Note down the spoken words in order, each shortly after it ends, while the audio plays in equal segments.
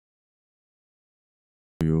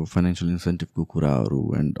यो फाइनेन्शियल इन्सेन्टिभको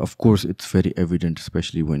कुराहरू and of course it's very evident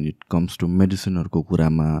specially when it comes to मेडिसिनहरूको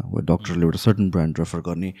कुरामा डक्टरले एउटा सर्टन ब्रान्ड रेफर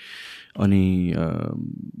गर्ने अनि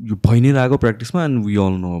यो भइ नै रहेको प्र्याक्टिसमा and we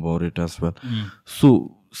all know about it as well so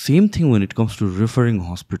same thing when it comes to रेफरिङ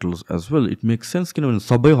hospitals as well it makes sense किनभने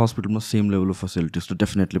सबै हस्पिटलमा सेम लेभल अफ फेसिलिटिज त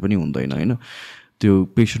डेफिनेटली पनि हुँदैन होइन त्यो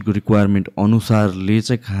पेसेन्टको रिक्वायरमेन्ट अनुसारले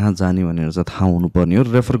चाहिँ कहाँ जाने भनेर चाहिँ थाहा हुनुपर्ने हो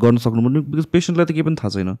रेफर गर्न सक्नुपर्ने बिकज पेसेन्टलाई त केही पनि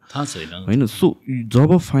थाहा छैन होइन so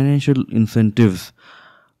job financial incentives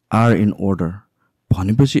are in order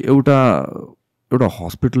भनेपछि एउटा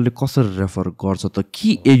हस्पिटलले कसरी रेफर गर्छ त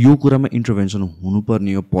कि यो कुरामा इन्टरभेन्सन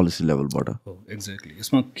हुनुपर्ने हो पोलिसी लेभलबाट एक्ज्याक्टली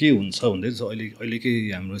यसमा के हुन्छ भन्दै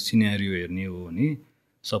अहिलेकै हाम्रो सिनेरियो हेर्ने हो भने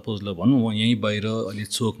सपोज ल भनौँ म यहीँ बाहिर अलि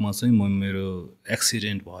चोकमा चाहिँ मेरो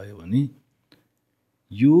एक्सिडेन्ट भयो भने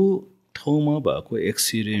यो ठाउँमा भएको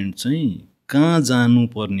एक्सिडेन्ट चाहिँ कहाँ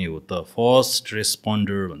जानुपर्ने हो त फर्स्ट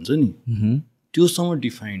रेस्पोन्डर भन्छ नि त्योसँग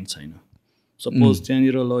डिफाइन्ड छैन सपोज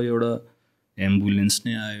त्यहाँनिर ल एउटा एम्बुलेन्स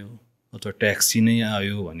नै आयो अथवा ट्याक्सी नै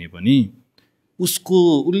आयो भने पनि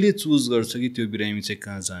उसले चुज गर्छ कि त्यो बिरामी चाहिँ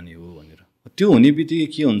कहाँ जाने हो भनेर त्यो हुने बित्तिकै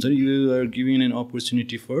के हुन्छ नि you are giving an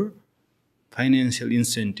opportunity for financial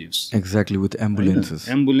incentives exactly with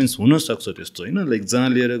ambulance हुनसक्छ त्यस्तो होइन लाइक जहाँ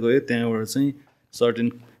लिएर गयो त्यहाँबाट चाहिँ सर्टेन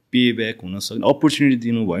पे ब्याक हुनसक्ने अपर्च्युनिटी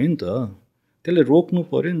दिनु भयो नि त त्यसलाई रोक्नु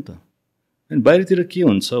पऱ्यो नि त अनि बाहिरतिर के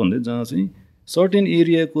हुन्छ भन्दा जहाँ चाहिँ सर्टेन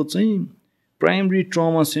एरियाको चाहिँ प्राइमरी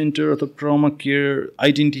ट्रमा सेन्टर अथवा ट्रमा केयर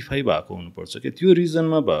आइडेन्टिफाई भएको हुनुपर्छ क्या त्यो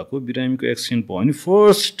रिजनमा भएको बिरामीको एक्सिडेन्ट भयो भने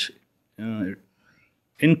फर्स्ट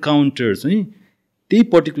इन्काउन्टर चाहिँ त्यही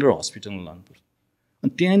पर्टिकुलर हस्पिटलमा लानुपर्छ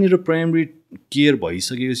अनि त्यहाँनिर प्राइमरी केयर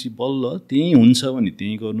भइसकेपछि बल्ल त्यहीँ हुन्छ भने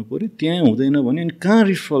त्यहीँ गर्नु पऱ्यो त्यहाँ हुँदैन भने अनि कहाँ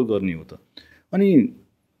रिफर गर्ने हो त अनि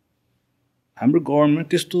हाम्रो गभर्मेन्टमा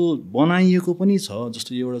त्यस्तो बनाइएको पनि छ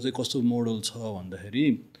जस्तो एउटा चाहिँ कस्तो मोडल छ भन्दाखेरि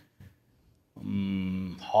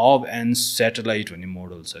हब एन्ड स्याटेलाइट भन्ने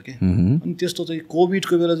मोडल छ क्या अनि त्यस्तो चाहिँ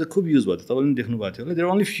कोभिडको बेला चाहिँ खुब युज भयो तपाईँले पनि देख्नु भएको थियो होला there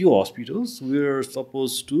only few hospitals where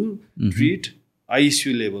suppose to treat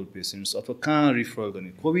ICU level patients अथवा कहाँ रिफर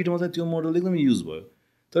गर्ने कोभिडमा चाहिँ त्यो मोडल एकदमै युज भयो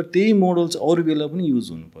तर त्यही मोडल चाहिँ अरू बेला पनि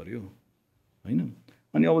युज हुनु पऱ्यो होइन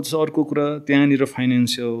अनि अब चाहिँ अर्को कुरा त्यहाँनिर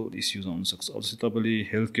फाइनेन्सियल इस्युज आउनसक्छ अब चाहिँ तपाईँले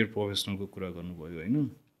हेल्थ केयर प्रोफेसनलको कुरा गर्नुभयो होइन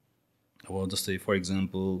अब जस्तै फर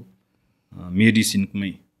इक्जाम्पल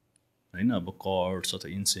मेडिसिनमै होइन अब कार्ड्स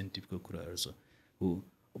अथवा इन्सेन्टिभको कुराहरू छ हो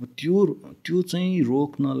अब त्यो चाहिँ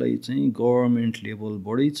रोक्नलाई चाहिँ गभर्मेन्ट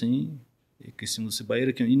लेभलबाटै चाहिँ एक किसिमको चाहिँ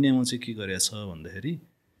बाहिर के इन्डियामा चाहिँ के गरेको छ भन्दाखेरि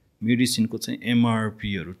मेडिसिनको चाहिँ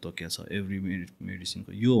एमआरपीहरू तोकेको छ एभ्री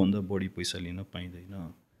मेडिसिनको योभन्दा बढी पैसा लिन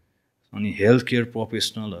पाइँदैन अनि हेल्थ केयर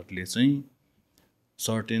प्रोफेसनलहरूले चाहिँ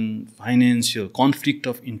certain financial conflict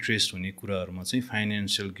of interest हुने कुराहरूमा चाहिँ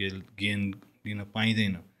फाइनेन्सियल गेन लिन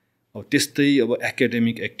पाइँदैन अब त्यस्तै अब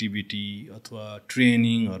एकाडेमिक एक्टिभिटी अथवा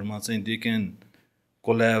ट्रेनिङहरूमा चाहिँ they can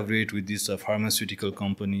collaborate with this pharmaceutical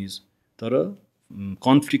companies तर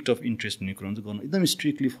कन्फ्लिक्ट अफ इन्ट्रेस्ट हुने कुरामा चाहिँ गर्न एकदम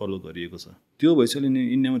स्ट्रिक्टली फलो गरिएको छ त्यो भइसक्यो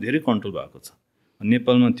इन्डियामा धेरै कन्ट्रोल भएको छ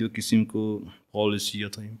नेपालमा त्यो किसिमको पोलिसी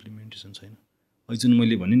अथवा इम्प्लिमेन्टेसन छैन अहिले जुन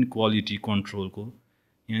मैले भने नि क्वालिटी कन्ट्रोलको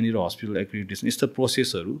यहाँनिर हस्पिटल एक्रिडिटेसन यस्ता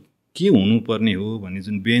प्रोसेसहरू के हुनुपर्ने हो भन्ने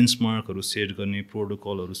जुन बेन्चमार्कहरू सेट गर्ने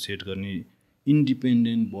प्रोटोकलहरू सेट गर्ने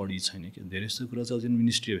इन्डिपेन्डेन्ट बडी छैन क्या धेरै जस्तो कुरा चाहिँ अझै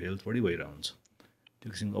मिनिस्ट्री अफ हेल्थबाटै भइरहेको हुन्छ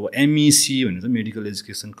त्यो किसिमको अब एमइसी भनेर चाहिँ मेडिकल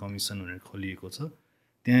एजुकेसन कमिसन भनेर खोलिएको छ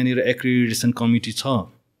त्यहाँनिर एक्रिडिटेसन कमिटी छ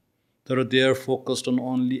तर they are focused on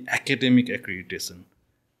only academic accreditation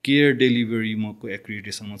care डेलिभरीमाको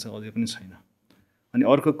एक्रिडिटेसनमा चाहिँ अझै पनि छैन अनि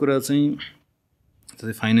अर्को कुरा चाहिँ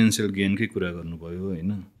जस्तै फाइनेन्सियल गेनकै कुरा गर्नुभयो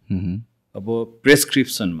होइन अब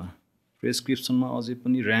प्रेस्क्रिप्सनमा अझै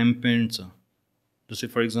पनि ऱ्याम्पेन्ट छ जस्तै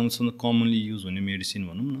फर इक्जाम्पल कमनली युज हुने मेडिसिन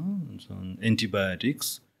भनौँ न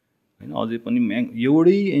एन्टिबायोटिक्स होइन अझै पनि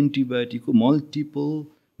एउटै एन्टिबायोटिकको मल्टिपल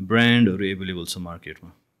ब्रान्डहरू एभाइलेबल छ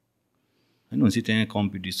मार्केटमा होइन भनेपछि त्यहाँ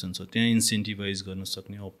कम्पिटिसन छ त्यहाँ इन्सेन्टिभाइज गर्न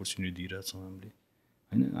सक्ने अपर्च्युनिटी दिइरहेको छौँ हामीले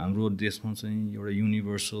होइन हाम्रो देशमा चाहिँ एउटा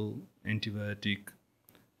युनिभर्सल एन्टिबायोटिक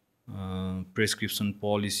प्रेस्क्रिप्सन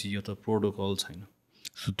पोलिसी अथवा प्रोटोकल छैन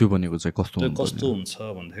त्यो भनेको चाहिँ कस्तो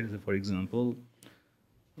हुन्छ भन्दाखेरि फर इक्जाम्पल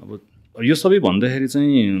अब यो सबै भन्दाखेरि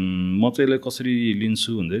चाहिँ म चाहिँ यसलाई कसरी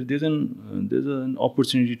लिन्छु भन्दाखेरि there is an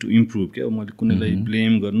opportunity to improve क्या मैले कुनैलाई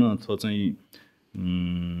ब्लेम गर्न अथवा चाहिँ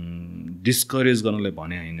डिस्करेज गर्नलाई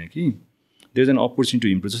भने होइन कि there is an opportunity to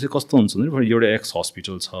improve जस्तै कस्तो हुन्छ भने एउटा एक्स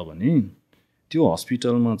हस्पिटल छ भने त्यो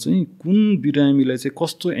हस्पिटलमा चाहिँ कुन बिरामीलाई चाहिँ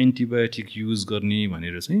कस्तो एन्टिबायोटिक युज गर्ने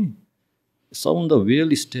भनेर चाहिँ सबभन्दा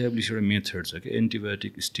वेल इस्ट्याब्लिस एउटा मेथड छ कि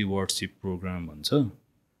एन्टिबायोटिक स्टिवार्डसिप प्रोग्राम भन्छ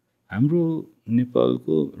हाम्रो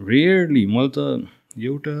नेपालको रेयरली मैले त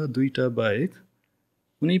एउटा दुईवटा बाहेक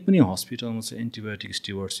कुनै पनि हस्पिटलमा चाहिँ एन्टिबायोटिक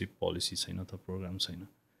स्टिवार्डसिप पोलिसी छैन त प्रोग्राम छैन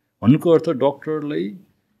भन्नुको अर्थ डक्टरलाई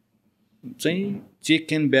चाहिँ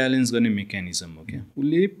चेक एन्ड ब्यालेन्स गर्ने मेकानिजम हो क्या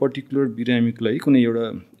उसले पर्टिकुलर बिरामीको लागि कुनै एउटा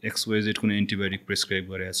एक्सवाइजेड कुनै एन्टिबायोटिक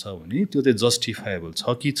प्रेस्क्राइब गरेको छ भने त्यो चाहिँ जस्टिफाएबल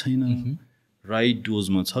छ कि छैन राइट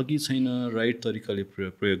डोजमा छ कि छैन राइट तरिकाले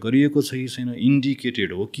प्रयोग गरिएको छ कि छैन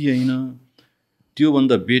इन्डिकेटेड हो कि होइन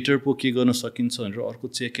त्योभन्दा बेटर पो के गर्न सकिन्छ भनेर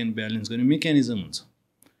अर्को चेक एन्ड ब्यालेन्स गर्ने मेकानिजम हुन्छ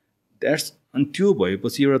द्याट्स अनि त्यो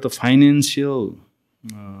भएपछि एउटा त फाइनेन्सियल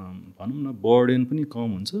भनौँ न बर्डन पनि कम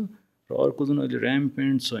हुन्छ र अर्को जुन अहिले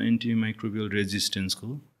ऱ्याम्पेन्ट छ एन्टिमाइक्रोबियल रेजिस्टेन्सको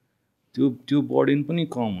त्यो बर्डन पनि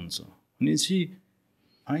कम हुन्छ भनेपछि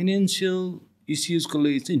फाइनेन्सियल इस्युजको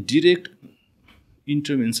लागि चाहिँ डिरेक्ट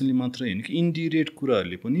इन्टरभेन्सनले मात्रै होइन कि इन्डिरेक्ट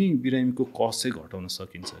कुराहरूले पनि बिरामीको कस्ट चाहिँ घटाउन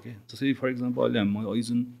सकिन्छ क्या जस्तै फर इक्जाम्पल अहिले म अहिले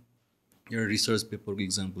जुन एउटा रिसर्च पेपरको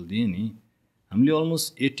इक्जाम्पल दिएँ नि हामीले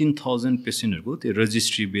अलमोस्ट 18,000 पेसेन्टहरूको त्यो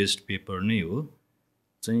रजिस्ट्री बेस्ड पेपर नै हो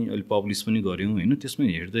चाहिँ अहिले पब्लिस पनि गऱ्यौँ होइन त्यसमा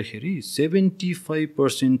हेर्दाखेरि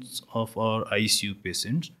 75% अफ आवर आइसियु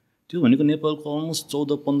पेसेन्ट्स त्यो भनेको नेपालको अलमोस्ट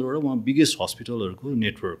 14-15वटा उहाँ बिगेस्ट हस्पिटलहरूको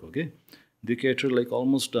नेटवर्क हो क्या दे केटर लाइक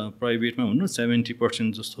अलमोस्ट प्राइभेटमा भन्नु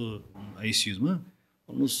 70% जस्तो आइसियुजमा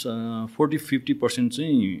अलमोस्ट 40-50%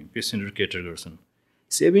 चाहिँ पेसेन्टहरू केटर गर्छन्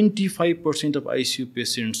 75% of ICU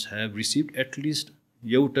patients have received at least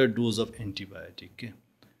एउटा डोज अफ एन्टिबायोटिक के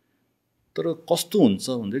तर कस्तो हुन्छ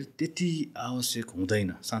भन्दाखेरि त्यति आवश्यक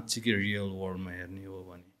हुँदैन साँच्चीकै रियल वर्ल्डमा हेर्ने हो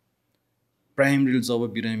भने प्राइमेरी जब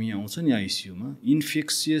बिरामी आउँछ नि आइसियुमा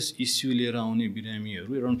इन्फेक्सियस इस्यु लिएर आउने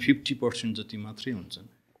बिरामीहरू अराउन्ड 50% जति मात्रै हुन्छन्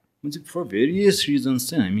म्हणजे फर भेरियस रिजन्स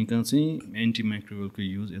चाहिँ हामी कहाँ चाहिँ एन्टिमाइक्रोबियलको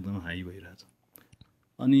युज एकदम हाई भइरहेछ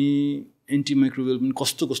अनि एन्टिमाइक्रोबियल पनि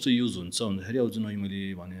कस्तो कस्तो युज हुन्छ भन्दाखेरि अब जुन मैले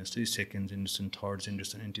भने जस्तै सेकेन्ड जेनेरेसन थर्ड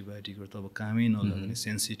जेनेरेसन एन्टिबायोटिकहरू त अब कामै नलग्ने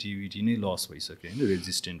सेन्सिटिभिटी नै लस भइसक्यो होइन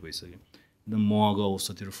रेजिस्टेन्ट भइसक्यो एकदम महँगो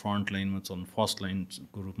औषधिहरू फ्रन्ट लाइनमा चलाउनु फर्स्ट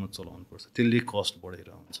लाइनको रूपमा चलाउनुपर्छ त्यसले कस्ट बढेर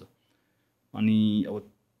हुन्छ अनि अब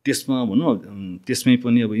त्यसमा भनौँ त्यसमै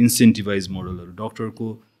पनि अब इन्सेन्टिभाइज मोडलहरू डक्टरको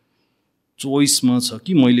चोइसमा छ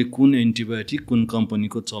कि मैले कुन एन्टिबायोटिक कुन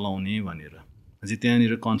कम्पनीको चलाउने भनेर अझै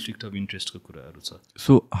त्यहाँनिर कन्फ्लिक्ट अफ इन्ट्रेस्टको कुराहरू छ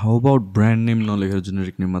so how about brand name नलेखेर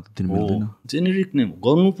जेनेरिक नेम मात्र दिनु मिल्दैन जेनेरिक नेम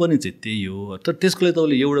गर्नुपर्ने चाहिँ त्यही हो तर त्यसको लागि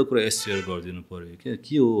तपाईँले एउटा कुरा एस्योर गरिदिनु पऱ्यो क्या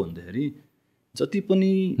के हो भन्दाखेरि जति पनि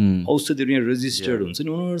औषधिहरू यहाँ रेजिस्टर्ड हुन्छ नि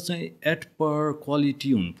उनीहरू चाहिँ एट पर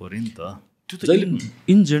क्वालिटी हुनु पऱ्यो नि त जहिले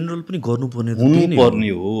इन जेनरल पनि हुनुपर्ने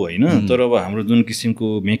हो होइन तर अब हाम्रो जुन किसिमको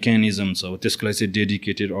मेकानिजम छ अब त्यसको लागि चाहिँ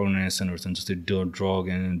डेडिकेटेड अर्गनाइजेसनहरू छन् जस्तै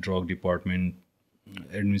ड्रग एन्ड ड्रग डिपार्टमेन्ट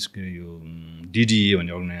यो डिडिए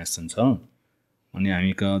भन्ने अर्गनाइजेसन छ अनि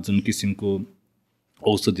हामी कहाँ जुन किसिमको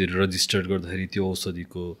औषधिहरू रजिस्टर्ड गर्दाखेरि त्यो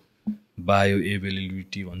औषधिको बायो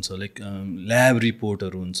एभाइलेबिलिटी भन्छ लाइक ल्याब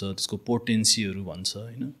रिपोर्टहरू हुन्छ त्यसको पोटेन्सीहरू भन्छ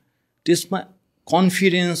होइन त्यसमा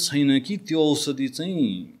कन्फिडेन्स छैन कि त्यो औषधि चाहिँ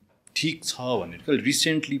ठिक छ भनेर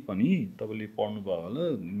रिसेन्टली पनि तपाईँले पढ्नुभयो होला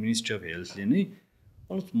मिनिस्ट्री अफ हेल्थले नै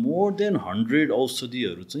अलमोस्ट मोर देन 100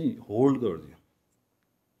 औषधिहरू चाहिँ होल्ड गरिदियो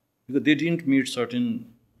because they didn't meet certain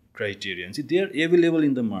criteria चाहिँ they are available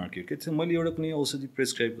in the market के चाहिँ मैले एउटा कुनै औषधि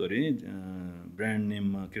प्रेस्क्राइब गरेँ ब्रान्ड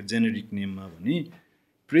नेममा के जेनेरिक नेममा भने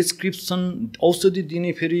प्रेस्क्रिप्सन औषधि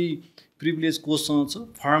दिने फेरि प्रिभिलेज कोसँग छ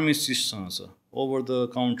फार्मेसिस्टसँग छ ओभर द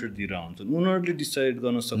काउन्टर दिएर आउँछन् उनीहरूले डिसाइड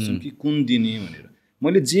गर्न सक्छन् कि कुन दिने भनेर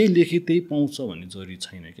मैले जे लेखेँ त्यही पाउँछ भन्ने जरुरी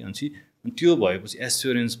छैन कि अनि त्यो भएपछि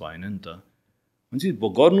एस्योरेन्स भएन नि त अनि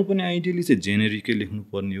गर्नु पनि आइडियली चाहिँ जेनेरिकै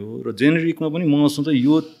लेख्नुपर्ने हो र जेनेरिकमा पनि मसँग चाहिँ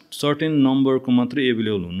यो सर्टेन नम्बरको मात्रै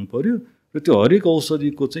एभाइलेबल हुनु पऱ्यो र त्यो हरेक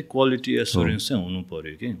औषधिको चाहिँ क्वालिटी एस्योरेन्स चाहिँ हुनु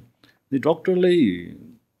पऱ्यो कि डक्टरलाई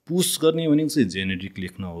पुस गर्ने भनेको चाहिँ जेनेरिक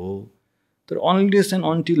लेख्न हो तर अनलेस एन्ड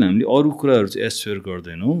अन्टिल हामीले अरू कुराहरू चाहिँ एस्योर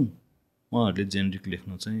गर्दैनौँ उहाँहरूले जेनेरिक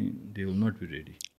लेख्न चाहिँ they will not be ready